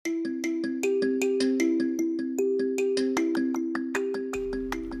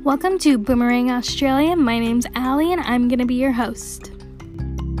Welcome to Boomerang Australia. My name's Allie and I'm going to be your host.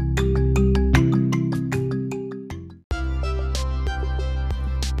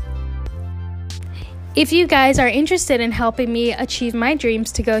 If you guys are interested in helping me achieve my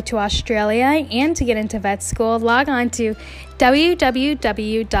dreams to go to Australia and to get into vet school, log on to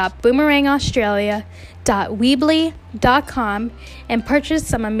www.boomerangaustralia.weebly.com and purchase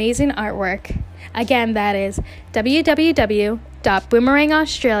some amazing artwork. Again, that is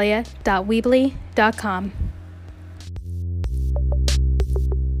www.boomerangaustralia.weebly.com.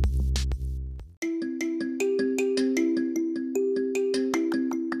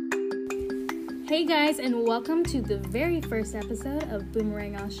 Hey guys, and welcome to the very first episode of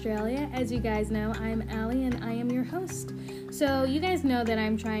Boomerang Australia. As you guys know, I'm Allie and I am your host. So you guys know that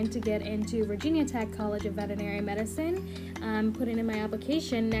I'm trying to get into Virginia Tech College of Veterinary Medicine. I'm putting in my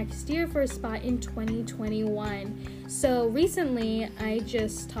application next year for a spot in 2021. So recently, I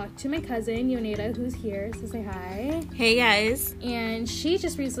just talked to my cousin, Yoneda, who's here, so say hi. Hey guys. And she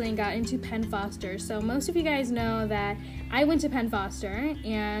just recently got into Penn Foster. So most of you guys know that I went to Penn Foster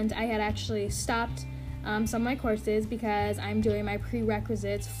and I had actually stopped some of my courses because I'm doing my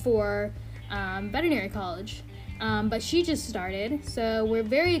prerequisites for veterinary college. But she just started, so we're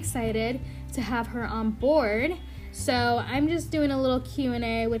very excited to have her on board. So I'm just doing a little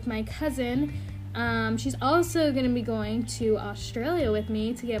Q&A with my cousin. She's also going to be going to Australia with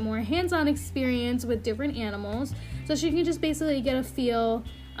me to get more hands-on experience with different animals, so she can just basically get a feel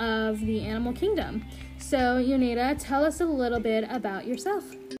of the animal kingdom. So, Yoneda, tell us a little bit about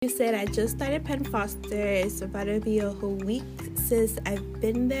yourself. You said I just started Penn Foster. It's about to be a whole week since I've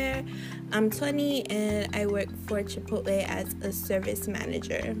been there. I'm 20 and I work for Chipotle as a service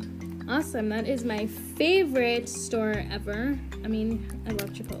manager. Awesome. That is my favorite store ever. I mean, I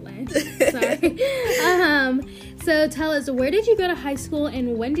love Chipotle. Sorry. So tell us, where did you go to high school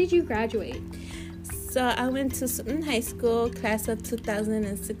and when did you graduate? So I went to Sutton High School, class of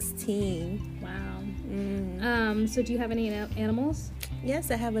 2016. Wow. So do you have any animals?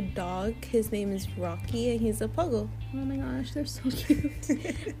 Yes, I have a dog. His name is Rocky, and he's a puggle. Oh my gosh, they're so cute.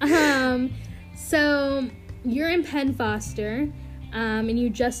 So you're in Penn Foster, and you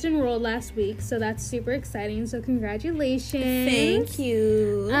just enrolled last week, so that's super exciting. So congratulations. Thank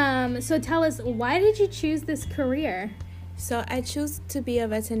you. So tell us, why did you choose this career? So I chose to be a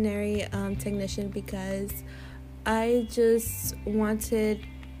veterinary technician because I just wanted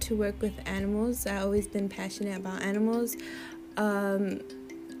to work with animals. I've always been passionate about animals. I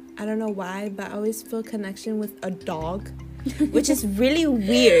don't know why, but I always feel a connection with a dog, which is really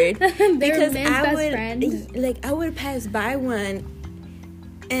weird because I would pass by one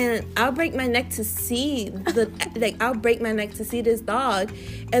and I'll break my neck to see this dog,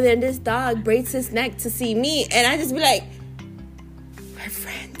 and then this dog breaks his neck to see me, and I just be like, we're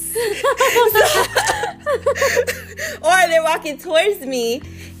friends. Or they're walking towards me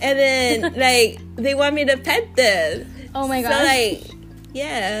and then they want me to pet them. Oh my gosh. So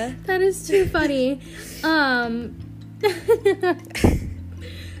yeah. That is too funny.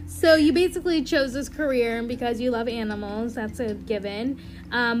 So you basically chose this career because you love animals. That's a given.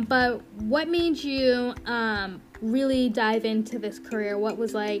 But what made you really dive into this career? What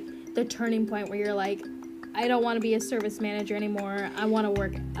was the turning point where you're like, I don't want to be a service manager anymore. I want to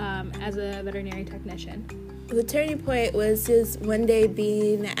work as a veterinary technician? The turning point was just one day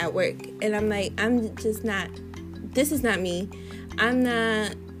being at work, and I'm like, this is not me. I'm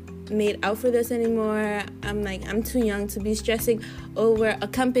not made out for this anymore. I'm like, I'm too young to be stressing over a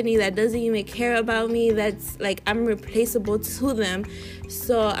company that doesn't even care about me, that's like, I'm replaceable to them.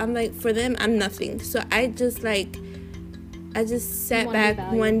 So I'm like, for them, I'm nothing. So I just sat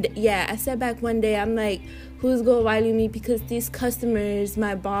back one day. Yeah, I sat back one day. I'm like, who's going to value me? Because these customers,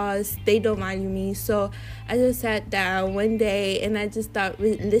 my boss, they don't value me. So I just sat down one day and I just thought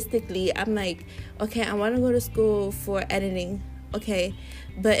realistically, I'm like, okay, I want to go to school for editing. Okay.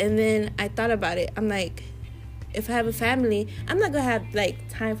 And then I thought about it. I'm like, if I have a family, I'm not going to have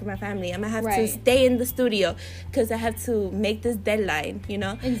time for my family. I'm going to have to stay in the studio because I have to make this deadline,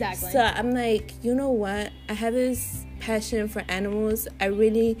 Exactly. So I'm like, you know what? I have this passion for animals. I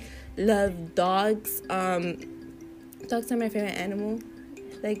really love dogs. Dogs are my favorite animal.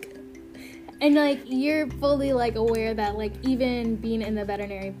 And you're fully aware that even being in the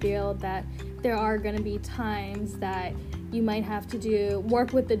veterinary field, that there are going to be times that you might have to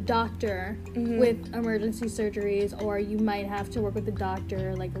work with the doctor with emergency surgeries, or you might have to work with the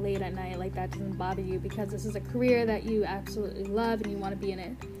doctor like late at night. Like, that doesn't bother you because this is a career that you absolutely love and you want to be in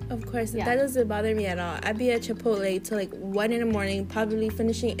it. Of course, that doesn't bother me at all. I'd be at Chipotle till like 1 a.m, probably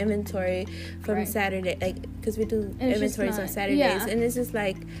finishing inventory from Saturday, like, because we do inventories on Saturdays, and it's just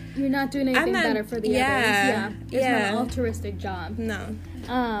like, you're not doing anything better for the others. It's not an altruistic job. No.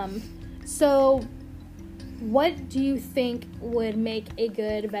 So what do you think would make a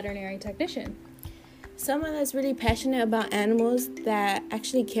good veterinary technician? Someone that's really passionate about animals, that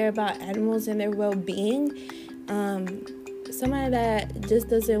actually care about animals and their well-being. Someone that just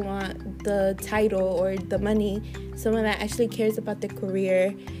doesn't want the title or the money. Someone that actually cares about their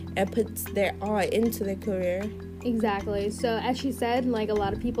career and puts their all into their career. Exactly. So as she said, like, a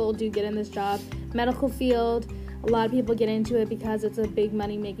lot of people do get in this job. Medical field, a lot of people get into it because it's a big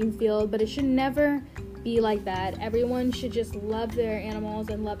money-making field, but it should never be like that. Everyone should just love their animals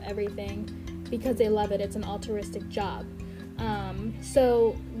and love everything because they love it. It's an altruistic job.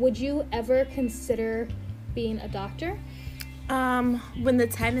 So would you ever consider being a doctor? When the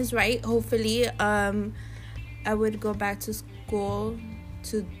time is right, hopefully, I would go back to school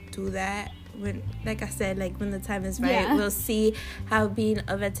to do that. When, like I said, like, when the time is right, we'll see how being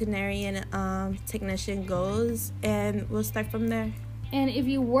a veterinarian technician goes, and we'll start from there. And if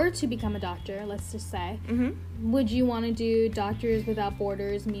you were to become a doctor, let's just say, would you want to do Doctors Without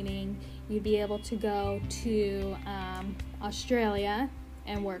Borders, meaning you'd be able to go to Australia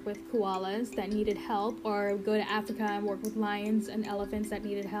and work with koalas that needed help, or go to Africa and work with lions and elephants that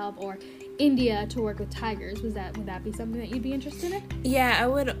needed help, or India to work with tigers? Would that be something that you'd be interested in? Yeah, I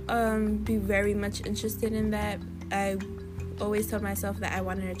would be very much interested in that. I always told myself that I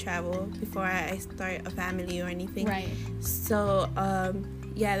wanted to travel before I start a family or anything. Right. So,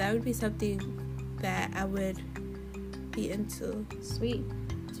 that would be something that I would be into. Sweet.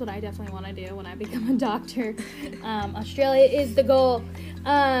 That's what I definitely want to do when I become a doctor. Australia is the goal.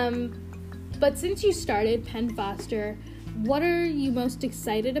 But since you started Penn Foster, what are you most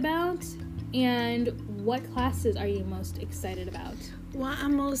excited about? And what classes are you most excited about? What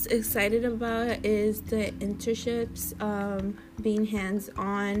I'm most excited about is the internships, being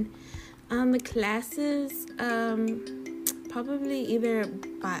hands-on. The classes, probably either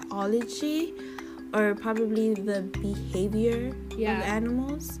biology or probably the behavior of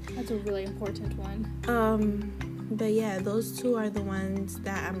animals. That's a really important one. But yeah, those two are the ones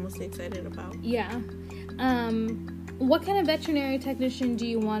that I'm most excited about. Yeah. What kind of veterinary technician do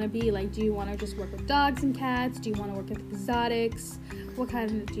you want to be? Like, do you want to just work with dogs and cats? Do you want to work with exotics? What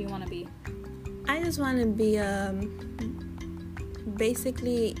kind do you want to be? I just want to be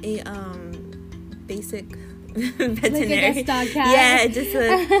basically a basic veterinary. Like a dog cat. Yeah,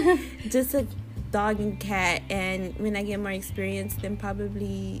 just a dog and cat. And when I get more experience, then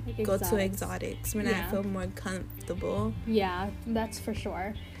probably like go to exotics when I feel more comfortable. Yeah, that's for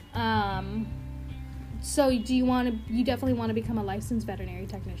sure. So you definitely want to become a licensed veterinary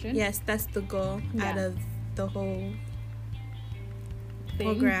technician? Yes, that's the goal out of the whole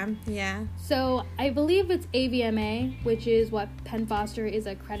program. Yeah. So I believe it's AVMA, which is what Penn Foster is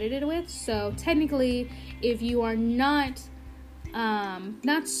accredited with. So technically, if you are not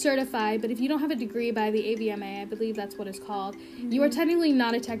certified, but if you don't have a degree by the AVMA, I believe that's what it's called, you are technically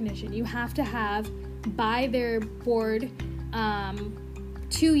not a technician. You have to have, by their board,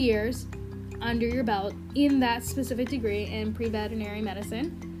 2 years under your belt in that specific degree in pre-veterinary medicine,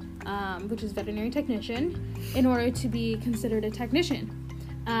 which is veterinary technician, in order to be considered a technician.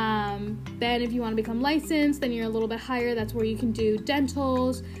 Then if you want to become licensed, then you're a little bit higher. That's where you can do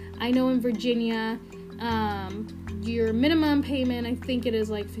dentals. I know in Virginia, your minimum payment, I think it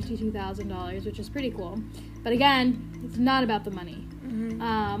is like $52,000, which is pretty cool. But again, it's not about the money.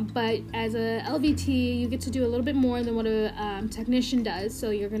 But as a LVT, you get to do a little bit more than what a technician does.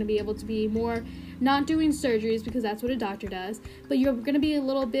 So you're going to be able to be more, not doing surgeries because that's what a doctor does, but you're going to be a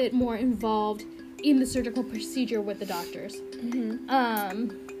little bit more involved in the surgical procedure with the doctors.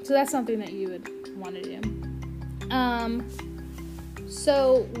 So that's something that you would want to do.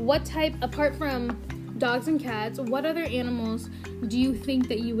 So what type, apart from dogs and cats, what other animals do you think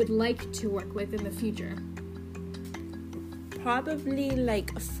that you would like to work with in the future? Probably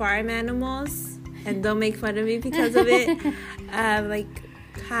like farm animals, and don't make fun of me because of it. Like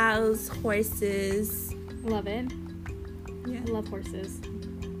cows, horses. Love it. Yeah, I love horses.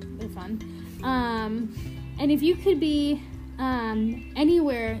 They're fun. And if you could be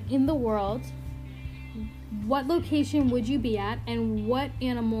anywhere in the world, what location would you be at, and what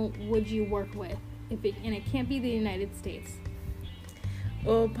animal would you work with? And it can't be the United States.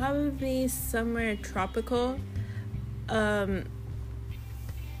 Well, probably somewhere tropical. but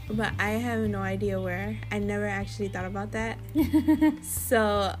I have no idea where. I never actually thought about that.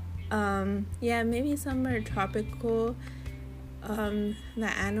 So, yeah, maybe somewhere tropical. The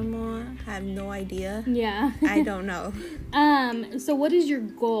animal, I have no idea. Yeah. I don't know. So what is your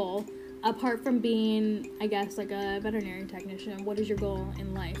goal, apart from being, I guess, like a veterinary technician? What is your goal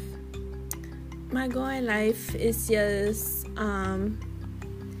in life? My goal in life is just, to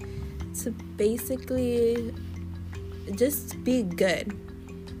basically just be good.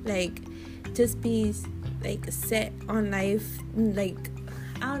 Like, just be, like, set on life. Like,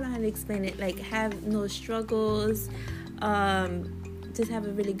 I don't know how to explain it. Like, have no struggles. Just have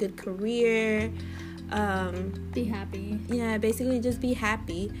a really good career. Be happy. Yeah, basically just be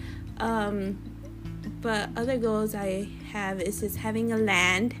happy. But other goals I have is just having a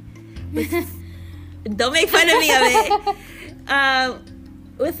land with, don't make fun of me of it.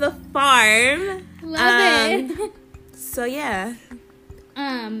 With a farm. Love it. So yeah.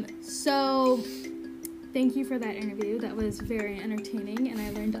 So thank you for that interview. That was very entertaining, and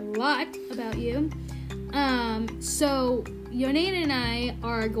I learned a lot about you. So Yoneda and I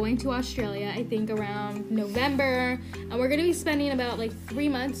are going to Australia, I think around November, and we're going to be spending about like 3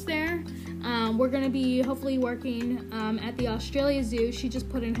 months there. We're going to be hopefully working at the Australia Zoo. She just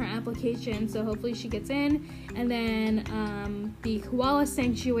put in her application, so hopefully she gets in. And then the Koala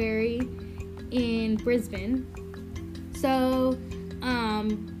Sanctuary in Brisbane. So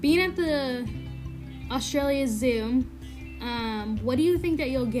being at the Australia Zoo, what do you think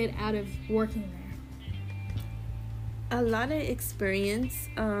that you'll get out of working there? A lot of experience.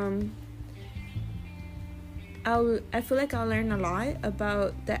 I feel like I'll learn a lot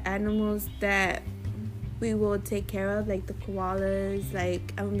about the animals that we will take care of, like the koalas.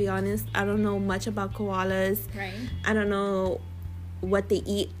 Like, I'm gonna be honest, I don't know much about koalas. Right. I don't know what they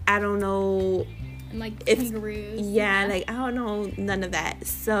eat. I don't know. And like kangaroos. Yeah, like I don't know none of that.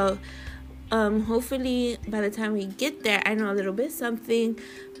 So hopefully by the time we get there, I know a little bit something,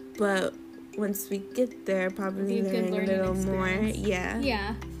 but once we get there, probably learn a little more.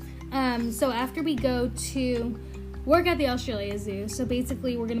 Yeah. So after we go to work at the Australia Zoo, so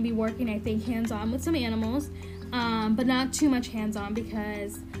basically we're going to be working, I think, hands-on with some animals, but not too much hands-on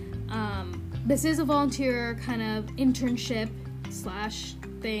because this is a volunteer kind of internship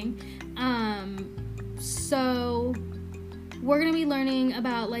 / thing. So we're going to be learning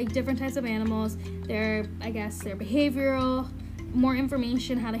about like different types of animals, their behavioral, more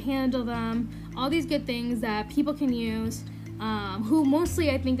information, how to handle them, all these good things that people can use, who mostly,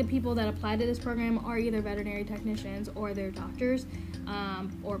 I think the people that apply to this program are either veterinary technicians or they're doctors,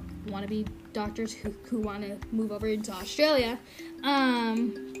 or want to be doctors who want to move over into Australia.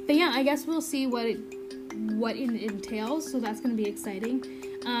 But yeah, I guess we'll see what it entails, so that's going to be exciting.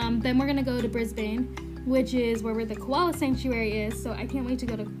 Then we're going to go to Brisbane, which is where the Koala Sanctuary is. So I can't wait to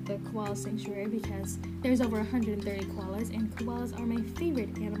go to the Koala Sanctuary because there's over 130 koalas, and koalas are my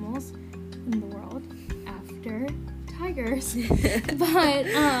favorite animals in the world after tigers. But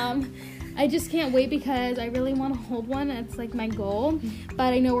I just can't wait because I really want to hold one. That's like my goal.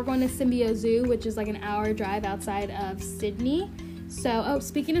 But I know we're going to Symbio Zoo, which is like an hour drive outside of Sydney. So,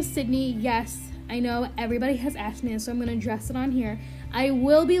 speaking of Sydney, yes, I know everybody has asked me this, so I'm going to address it on here. I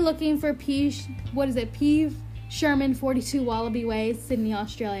will be looking for P. Sherman 42 Wallaby Way, Sydney,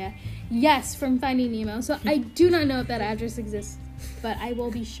 Australia. Yes, from Finding Nemo. So I do not know if that address exists, but I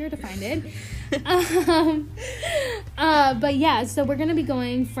will be sure to find it. But yeah, so we're going to be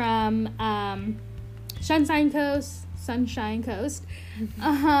going from Sunshine Coast,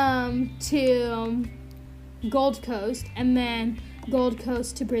 to Gold Coast, and then Gold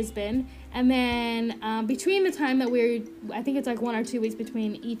Coast to Brisbane. And then between the time that I think it's like 1 or 2 weeks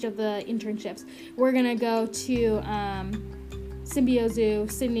between each of the internships, we're going to go to Symbio Zoo,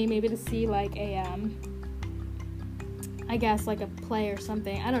 Sydney, maybe to see like I guess like a play or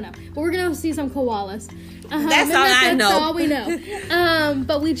something. I don't know. But we're going to see some koalas. That's all I know. That's all we know.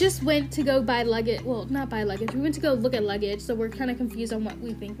 But we just went to go buy luggage. Well, not buy luggage. We went to go look at luggage, so we're kind of confused on what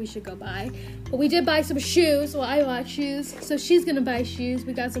we think we should go buy. But we did buy some shoes. Well, I bought shoes. So she's going to buy shoes.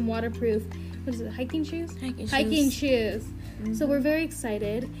 We got some waterproof, what is it, hiking shoes? Hiking shoes. Mm-hmm. So we're very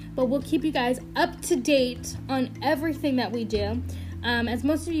excited. But we'll keep you guys up to date on everything that we do. As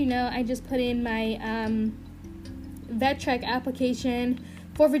most of you know, I just put in my Vet Trek application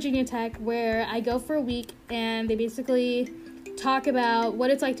for Virginia Tech, where I go for a week and they basically talk about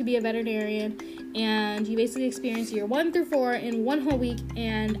what it's like to be a veterinarian and you basically experience year 1 through 4 in 1 whole week,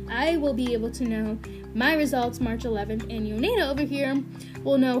 and I will be able to know my results March 11th, and Yoneda over here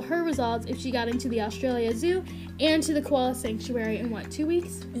will know her results if she got into the Australia Zoo and to the Koala Sanctuary in 2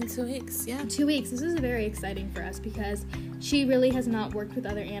 weeks? In 2 weeks, yeah. 2 weeks. This is very exciting for us because she really has not worked with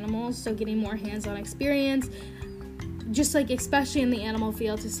other animals, so getting more hands-on experience, just like especially in the animal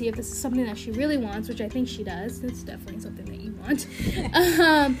field, to see if this is something that she really wants, which I think she does. It's definitely something that you want.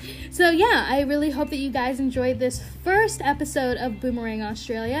 So yeah, I really hope that you guys enjoyed this first episode of Boomerang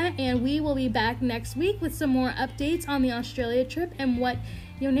Australia, and we will be back next week with some more updates on the Australia trip and what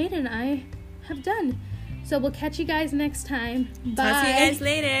Yoneda and I have done. So we'll catch you guys next time. Bye. Talk to you guys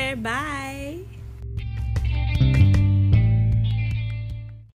later. Bye.